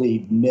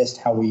totally missed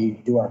how we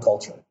do our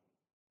culture.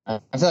 I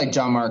feel like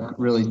John Mark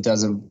really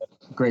does a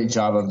great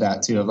job of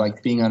that too, of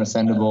like being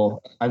unoffendable.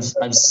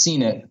 I've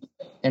seen it,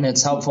 and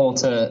it's helpful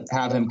to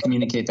have him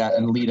communicate that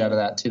and lead out of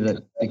that to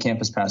the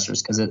campus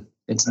pastors, because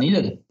it's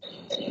needed.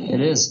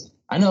 It is.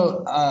 I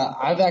know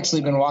I've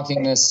actually been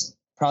walking this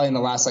probably in the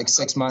last like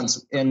 6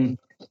 months. In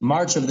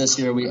March of this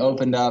year, we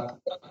opened up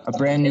a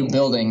brand new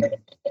building,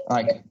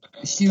 like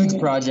huge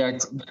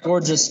project,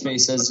 gorgeous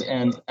spaces,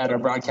 and at our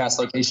broadcast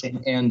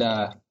location. And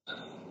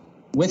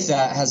with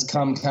that has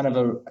come kind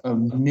of a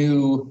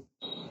new,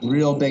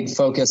 real big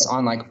focus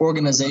on like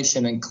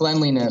organization and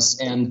cleanliness.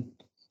 And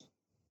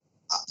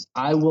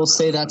I will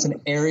say that's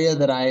an area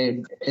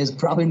that is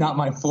probably not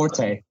my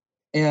forte.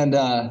 And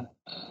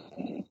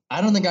I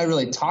don't think I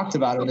really talked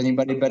about it with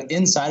anybody, but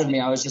inside of me,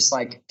 I was just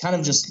like, kind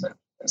of just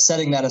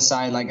setting that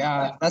aside, like,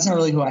 that's not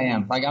really who I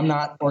am. Like, I'm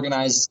not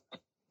organized.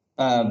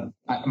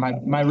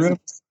 My room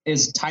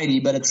is tidy,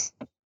 but it's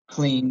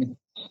clean.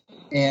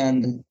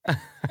 And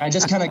I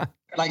just kind of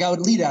like, I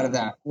would lead out of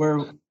that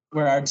where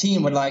our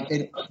team would like,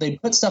 they'd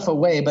put stuff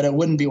away, but it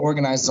wouldn't be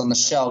organized on the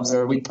shelves,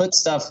 or we'd put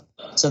stuff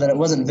so that it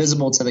wasn't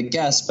visible to the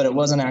guests, but it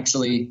wasn't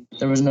actually,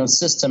 there was no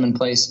system in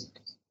place.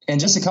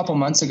 And just a couple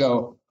months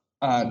ago,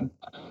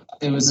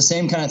 it was the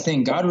same kind of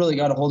thing. God really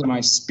got a hold of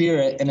my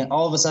spirit, and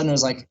all of a sudden it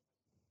was like,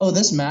 oh,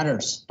 this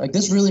matters. Like,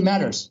 this really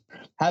matters.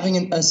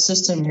 Having a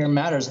system here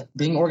matters.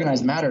 Being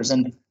organized matters.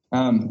 And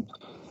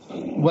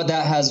what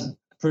that has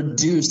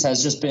produced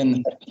has just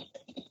been,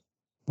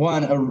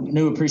 one, a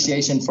new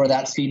appreciation for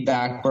that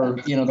feedback, where,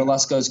 the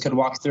Less Goes could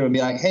walk through and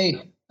be like,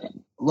 hey,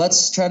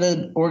 let's try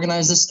to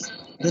organize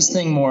this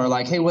thing more.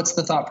 Like, hey, what's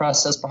the thought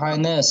process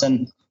behind this?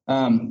 And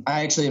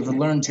I actually have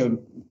learned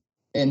to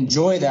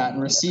enjoy that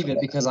and receive it,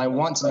 because I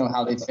want to know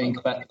how they think.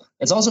 But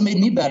it's also made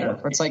me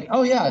better. It's like,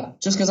 oh yeah,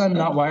 just because I'm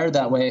not wired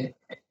that way,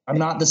 I'm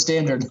not the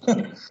standard.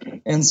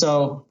 And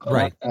so,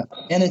 right.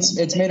 And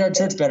it's made our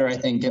church better, I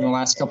think, in the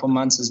last couple of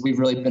months,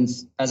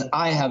 as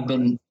I have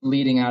been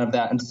leading out of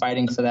that and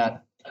fighting for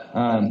that.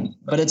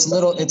 But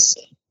it's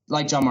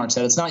like John Mark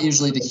said, it's not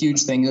usually the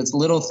huge things. It's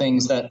little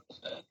things that,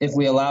 if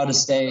we allow to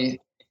stay,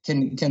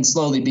 can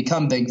slowly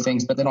become big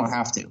things, but they don't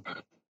have to.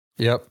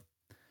 Yep.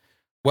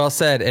 Well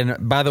said.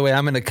 And by the way,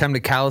 I'm going to come to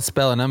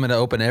Kalispell, and I'm going to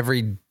open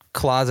every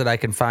closet I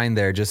can find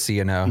there, just so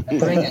you know.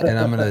 Bring it. And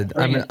I'm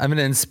going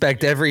to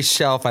inspect every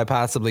shelf I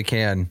possibly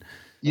can.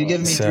 You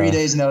give me 3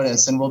 days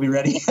notice and we'll be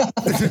ready.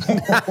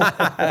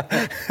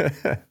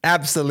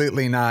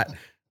 Absolutely not.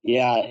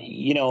 Yeah.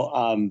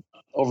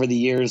 Over the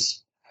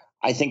years,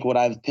 I think what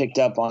I've picked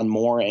up on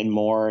more and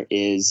more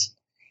is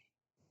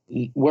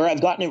where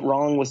I've gotten it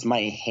wrong with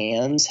my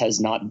hands has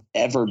not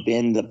ever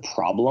been the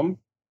problem.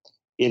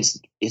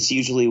 It's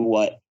usually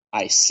what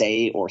I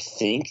say or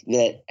think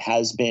that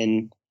has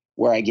been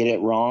where I get it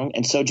wrong.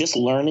 And so just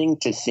learning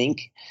to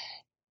think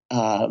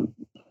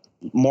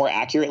more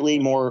accurately,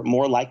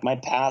 more like my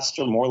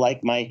pastor, more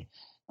like my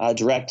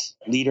direct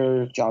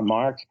leader, John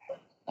Mark.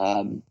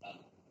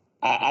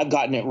 I've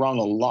gotten it wrong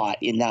a lot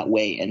in that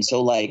way. And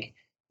so like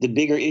the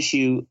bigger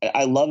issue,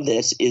 I love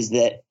this, is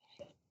that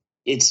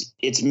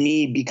it's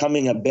me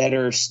becoming a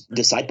better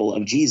disciple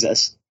of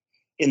Jesus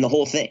in the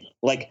whole thing.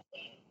 Like,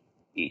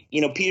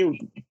 Peter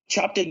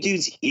chopped a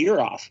dude's ear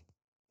off.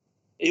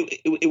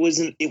 It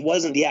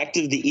wasn't the act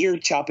of the ear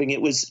chopping.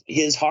 It was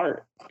his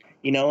heart,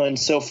 And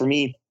so for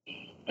me,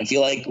 I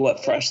feel like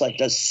what Fresh Life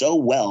does so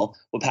well,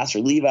 what Pastor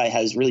Levi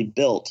has really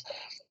built,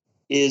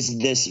 is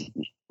this,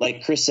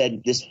 like Chris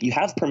said, this, you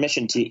have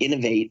permission to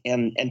innovate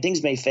and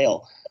things may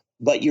fail,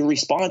 but your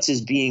response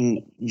is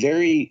being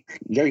very,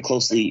 very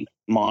closely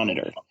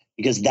monitored,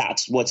 because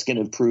that's what's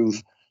going to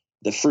prove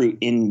the fruit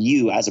in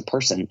you as a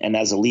person and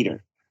as a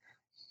leader.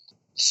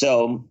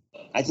 So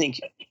I think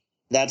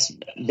that's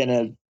been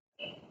a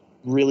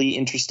really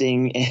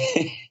interesting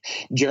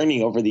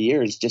journey over the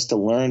years, just to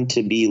learn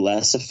to be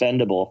less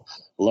offendable,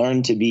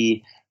 learn to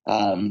be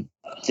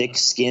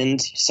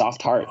thick-skinned,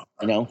 soft heart,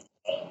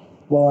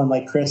 Well, and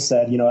like Chris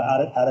said,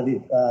 out of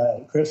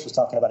the Chris was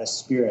talking about his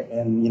spirit,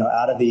 and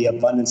out of the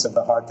abundance of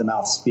the heart, the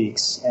mouth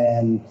speaks.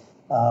 And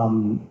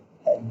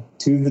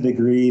to the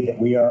degree that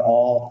we are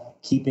all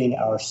keeping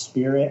our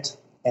spirit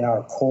and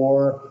our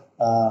core,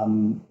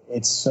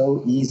 it's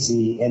so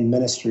easy in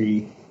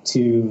ministry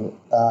to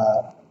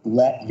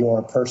let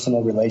your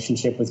personal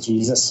relationship with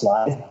Jesus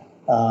slide,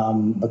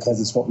 because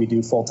it's what we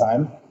do full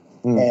time,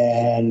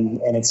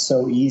 and it's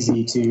so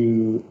easy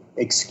to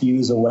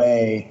excuse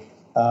away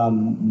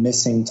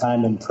missing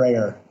time in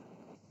prayer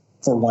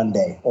for 1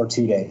 day or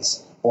 2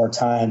 days, or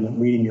time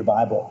reading your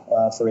Bible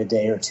for a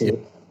day or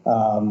two,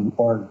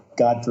 or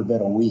God forbid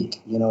a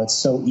week. It's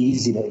so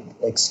easy to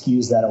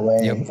excuse that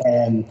away.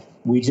 And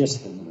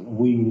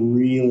we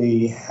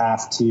really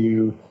have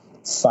to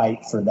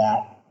fight for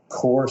that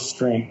core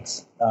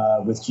strength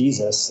with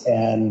Jesus.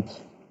 And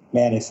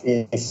man,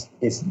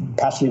 if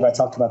Pastor Levi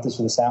talked about this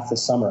with the staff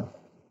this summer,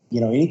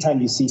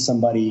 anytime you see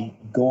somebody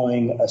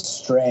going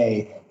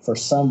astray for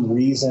some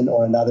reason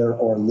or another,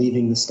 or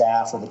leaving the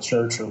staff or the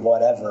church or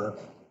whatever,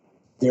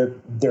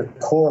 their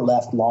core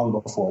left long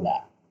before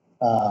that.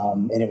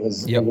 And it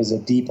was a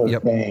deeper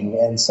thing.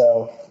 And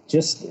so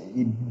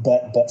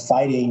but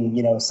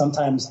fighting,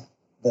 sometimes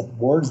the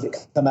words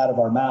that come out of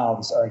our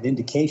mouths are an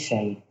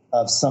indication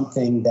of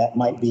something that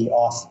might be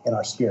off in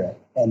our spirit,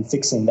 and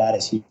fixing that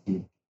is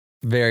huge.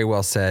 Very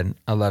well said.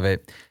 I love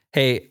it.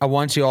 Hey, I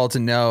want you all to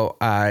know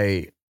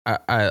I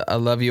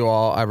love you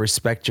all. I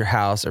respect your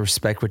house. I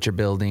respect what you're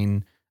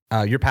building.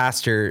 Your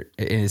pastor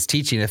and his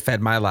teaching have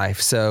fed my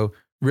life. So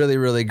really,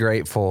 really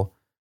grateful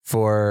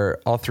for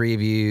all three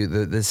of you,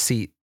 the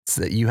seats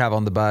that you have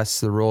on the bus,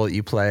 the role that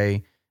you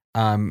play.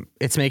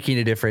 It's making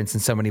a difference in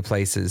so many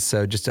places.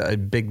 So just a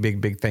big, big,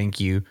 big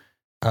thank you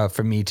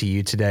from me to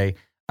you today.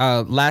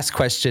 Last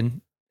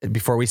question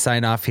before we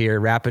sign off here,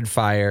 rapid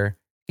fire.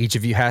 Each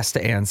of you has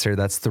to answer.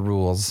 That's the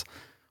rules.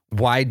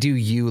 Why do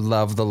you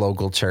love the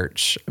local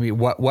church? I mean,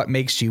 what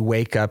makes you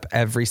wake up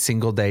every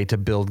single day to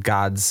build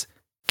God's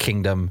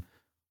kingdom?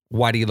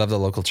 Why do you love the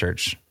local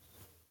church?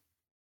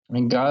 I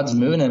mean, God's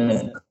moving in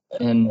it,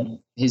 and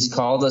he's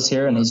called us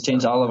here, and he's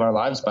changed all of our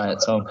lives by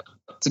it. So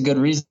it's a good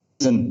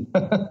reason.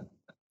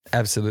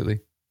 Absolutely.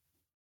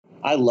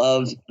 I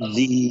love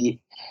the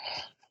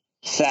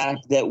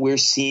fact that we're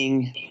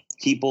seeing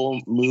people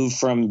move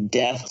from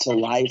death to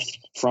life,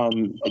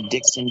 from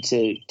addiction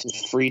to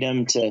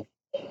freedom, to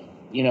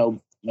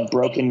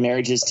broken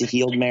marriages to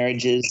healed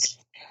marriages.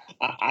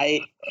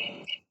 I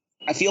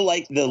feel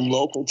like the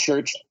local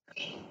church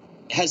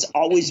has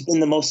always been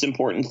the most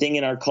important thing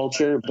in our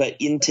culture, but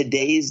in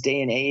today's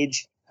day and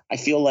age, I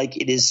feel like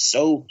it is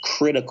so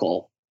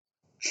critical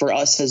for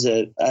us as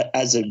a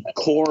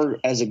core,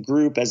 as a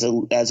group, as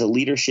a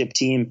leadership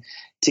team,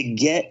 to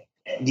get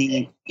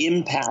the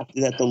impact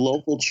that the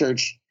local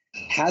church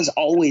has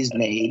always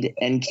made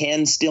and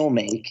can still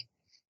make,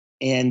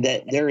 and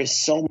that there is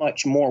so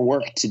much more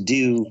work to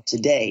do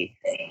today,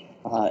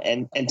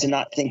 and to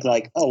not think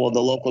like, oh, well,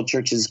 the local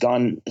church has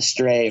gone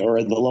astray,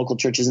 or the local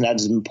church isn't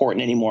as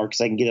important anymore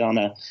because I can get it on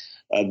a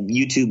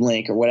YouTube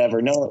link or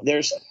whatever. No,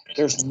 there's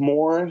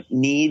more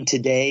need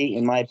today,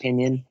 in my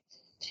opinion,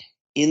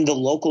 in the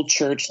local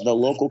church, the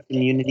local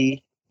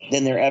community,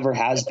 than there ever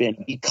has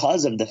been,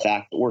 because of the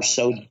fact that we're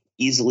so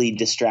easily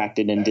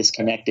distracted and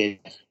disconnected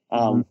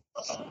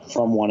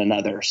from one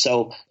another.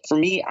 So for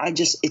me,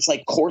 it's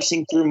like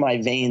coursing through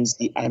my veins.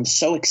 I'm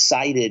so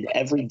excited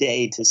every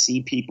day to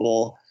see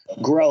people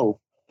grow,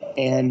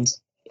 and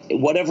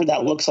whatever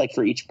that looks like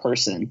for each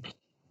person.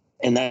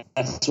 And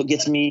that's what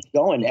gets me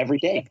going every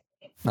day.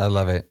 I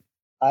love it.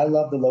 I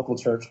love the local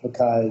church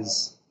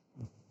because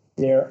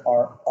there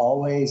are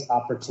always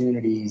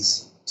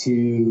opportunities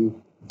to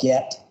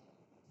get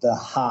the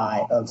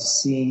high of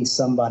seeing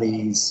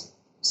somebody's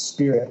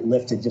spirit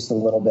lifted just a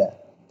little bit.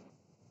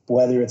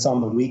 Whether it's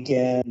on the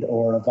weekend,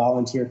 or a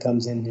volunteer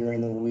comes in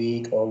during the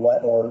week,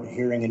 or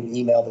hearing an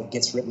email that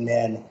gets written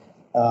in,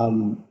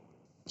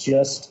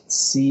 just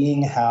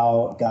seeing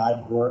how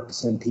God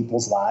works in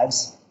people's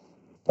lives.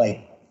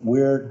 Like,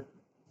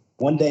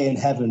 one day in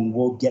heaven,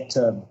 we'll get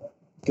to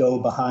go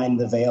behind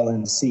the veil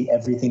and see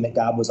everything that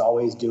God was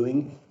always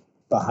doing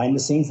behind the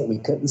scenes that we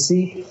couldn't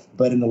see.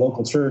 But in the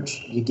local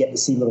church, you get to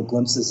see little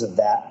glimpses of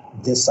that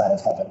this side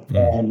of heaven.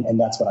 And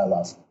that's what I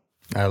love.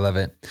 I love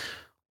it.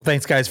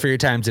 Thanks, guys, for your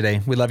time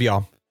today. We love you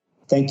all.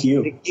 Thank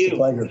you. Thank you. It's a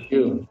pleasure. Thank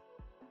you.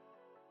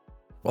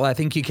 Well, I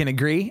think you can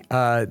agree.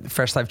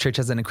 Fresh Life Church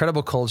has an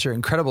incredible culture,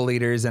 incredible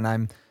leaders, and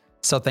I'm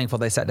so thankful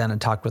they sat down and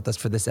talked with us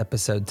for this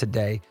episode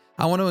today.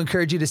 I want to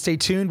encourage you to stay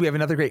tuned. We have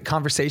another great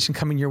conversation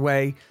coming your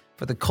way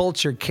for the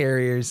Culture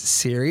Carriers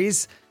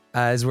series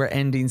as we're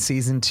ending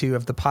season 2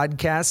 of the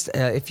podcast.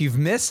 If you've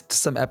missed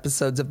some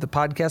episodes of the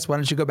podcast, why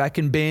don't you go back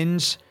and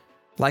binge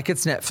like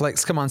it's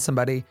Netflix? Come on,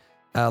 somebody.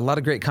 A lot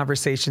of great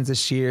conversations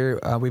this year.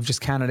 We've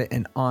just counted it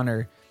an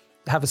honor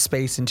to have a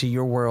space into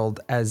your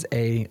world as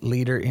a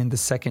leader in the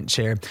second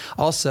chair.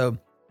 Also,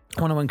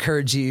 I want to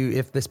encourage you,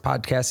 if this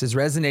podcast is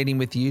resonating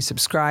with you,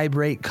 subscribe,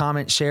 rate,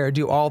 comment, share,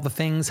 do all the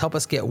things. Help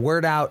us get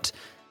word out.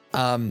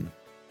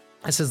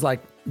 This is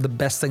like the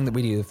best thing that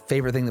we do, the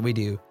favorite thing that we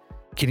do,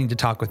 getting to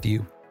talk with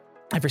you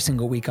every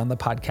single week on the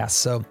podcast.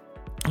 So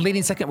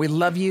Leading Second, we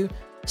love you.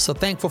 So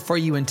thankful for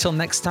you. Until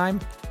next time,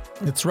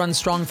 let's run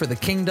strong for the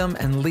kingdom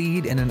and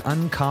lead in an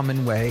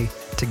uncommon way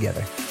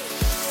together.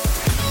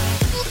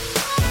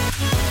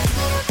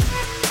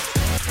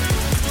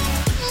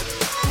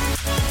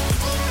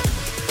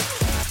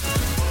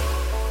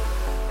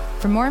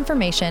 For more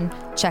information,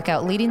 check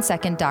out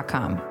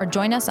leadingsecond.com or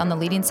join us on the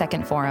Leading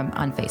Second Forum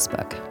on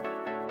Facebook.